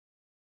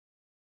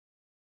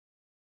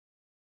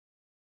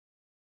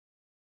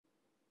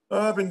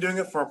I've been doing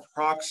it for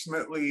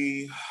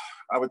approximately,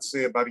 I would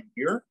say about a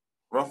year,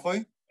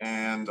 roughly.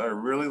 And I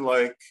really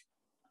like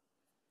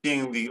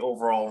seeing the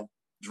overall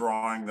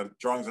the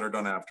drawings that are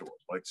done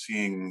afterwards, like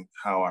seeing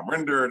how I'm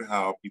rendered,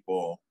 how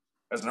people,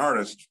 as an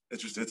artist,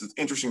 it's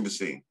interesting to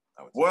see.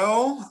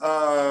 Well,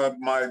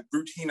 my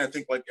routine, I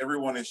think, like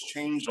everyone, has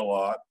changed a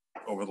lot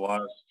over the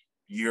last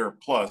year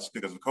plus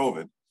because of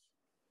COVID.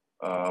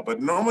 But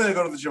normally I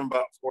go to the gym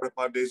about 4 to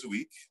 5 days a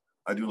week.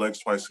 I do legs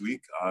twice a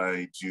week.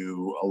 I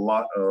do a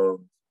lot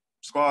of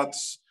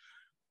squats.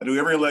 I do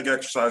every leg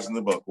exercise in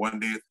the book. One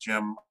day at the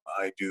gym,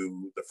 I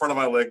do the front of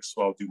my legs,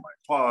 so I'll do my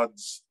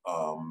quads,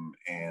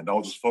 and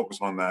I'll just focus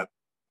on that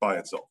by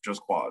itself,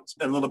 just quads,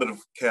 and a little bit of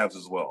calves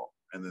as well.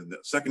 And then the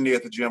second day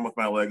at the gym with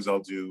my legs, I'll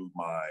do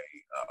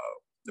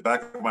the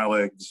back of my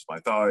legs, my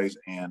thighs,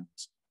 and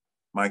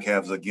my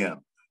calves again.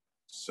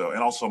 So,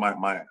 and also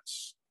my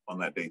ass on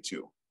that day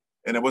too.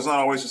 And it was not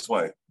always this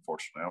way,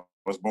 unfortunately.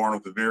 I was born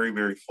with a very,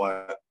 very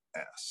flat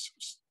ass. It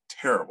was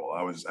terrible.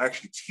 I was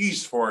actually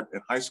teased for it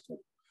in high school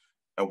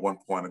at one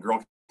point. A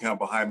girl came up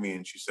behind me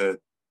and she said,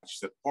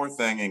 poor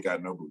thing, ain't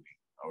got no booty.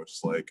 I was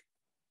just like,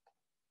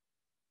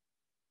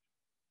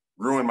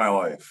 ruined my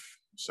life.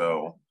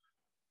 So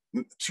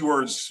 2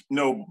 words,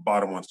 no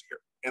bottom ones to hear.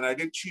 And I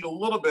did cheat a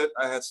little bit.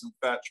 I had some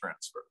fat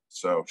transfer.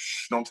 So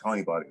don't tell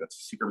anybody. That's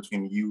a secret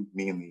between you,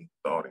 me, and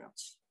the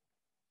audience.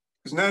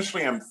 Because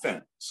naturally I'm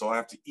thin, so I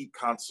have to eat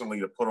constantly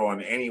to put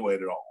on any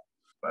weight at all.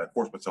 I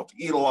force myself to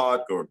eat a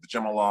lot, go to the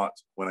gym a lot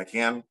when I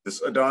can.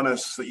 This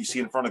Adonis that you see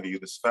in front of you,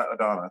 this fat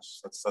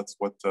Adonis, that's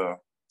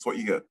what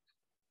you get.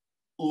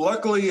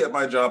 Luckily, at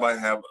my job, I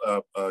have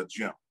a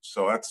gym,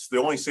 so that's the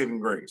only saving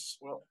grace.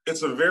 Well,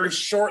 it's a very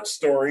short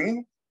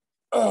story.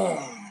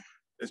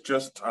 It's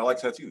just I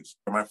like tattoos.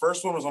 My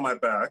first one was on my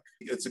back.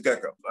 It's a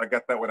gecko. I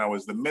got that when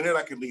the minute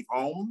I could leave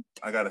home,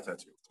 I got a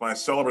tattoo. It's my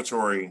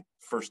celebratory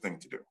first thing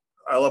to do.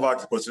 I love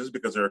octopuses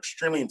because they're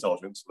extremely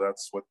intelligent, so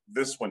that's what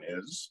this one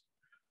is.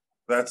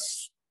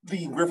 That's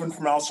the griffin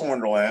from Alice in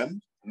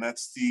Wonderland, and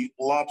that's the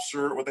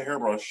lobster with the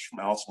hairbrush from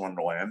Alice in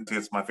Wonderland.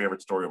 It's my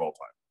favorite story of all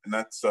time, and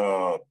that's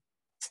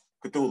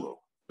Cthulhu.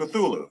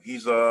 Cthulhu.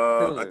 He's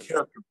a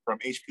character from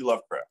H.P.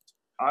 Lovecraft.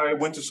 I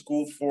went to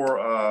school for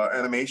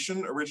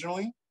animation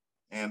originally,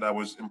 and I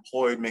was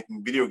employed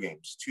making video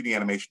games, 2D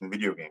animation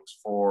video games,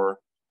 for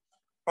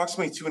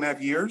approximately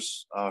 2.5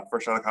 years,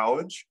 fresh out of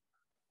college.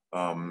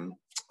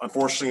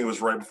 Unfortunately, it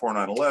was right before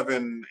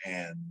 9/11,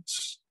 and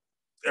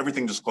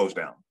everything just closed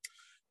down.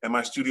 And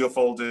my studio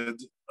folded,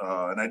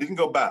 and I didn't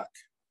go back.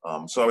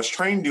 So I was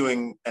trained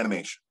doing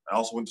animation. I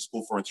also went to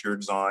school for interior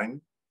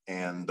design.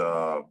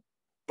 But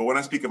when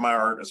I speak of my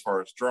art, as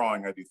far as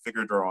drawing, I do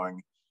figure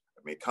drawing.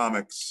 I made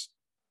comics,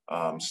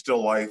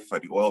 still life. I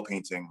do oil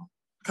painting.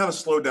 Kind of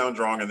slowed down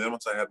drawing, and then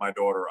once I had my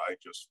daughter, I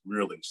just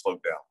really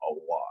slowed down a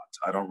lot.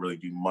 I don't really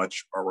do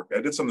much artwork.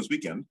 I did some this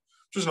weekend,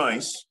 which is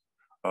nice.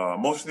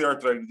 Most of the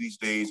art that I do these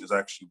days is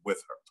actually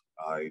with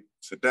her. I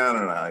sit down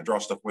and I draw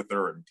stuff with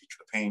her and teach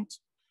her to paint.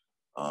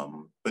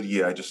 But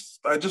yeah, I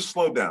just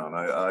slowed down.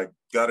 I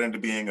got into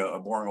being a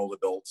boring old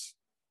adult,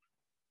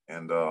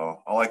 and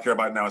all I care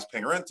about now is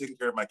paying rent, taking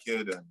care of my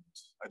kid, and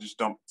I just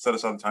don't set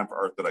aside the time for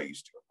art that I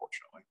used to,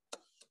 unfortunately.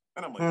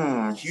 And I'm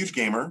like, huge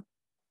gamer,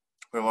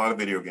 play a lot of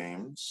video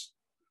games.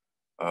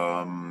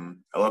 I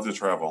love to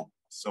travel.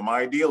 So my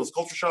ideal is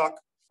culture shock.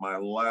 My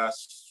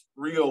last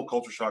real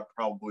culture shock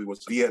probably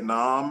was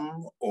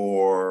Vietnam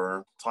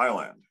or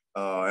Thailand.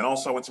 And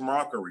also I went to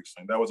Morocco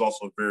recently. That was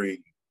also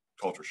very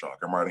culture shock.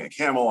 I'm riding a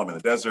camel. I'm in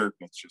the desert.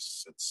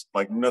 It's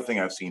like nothing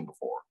I've seen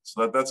before.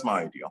 So that's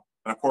my ideal.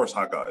 And of course,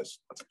 hot guys.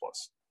 That's a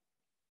plus.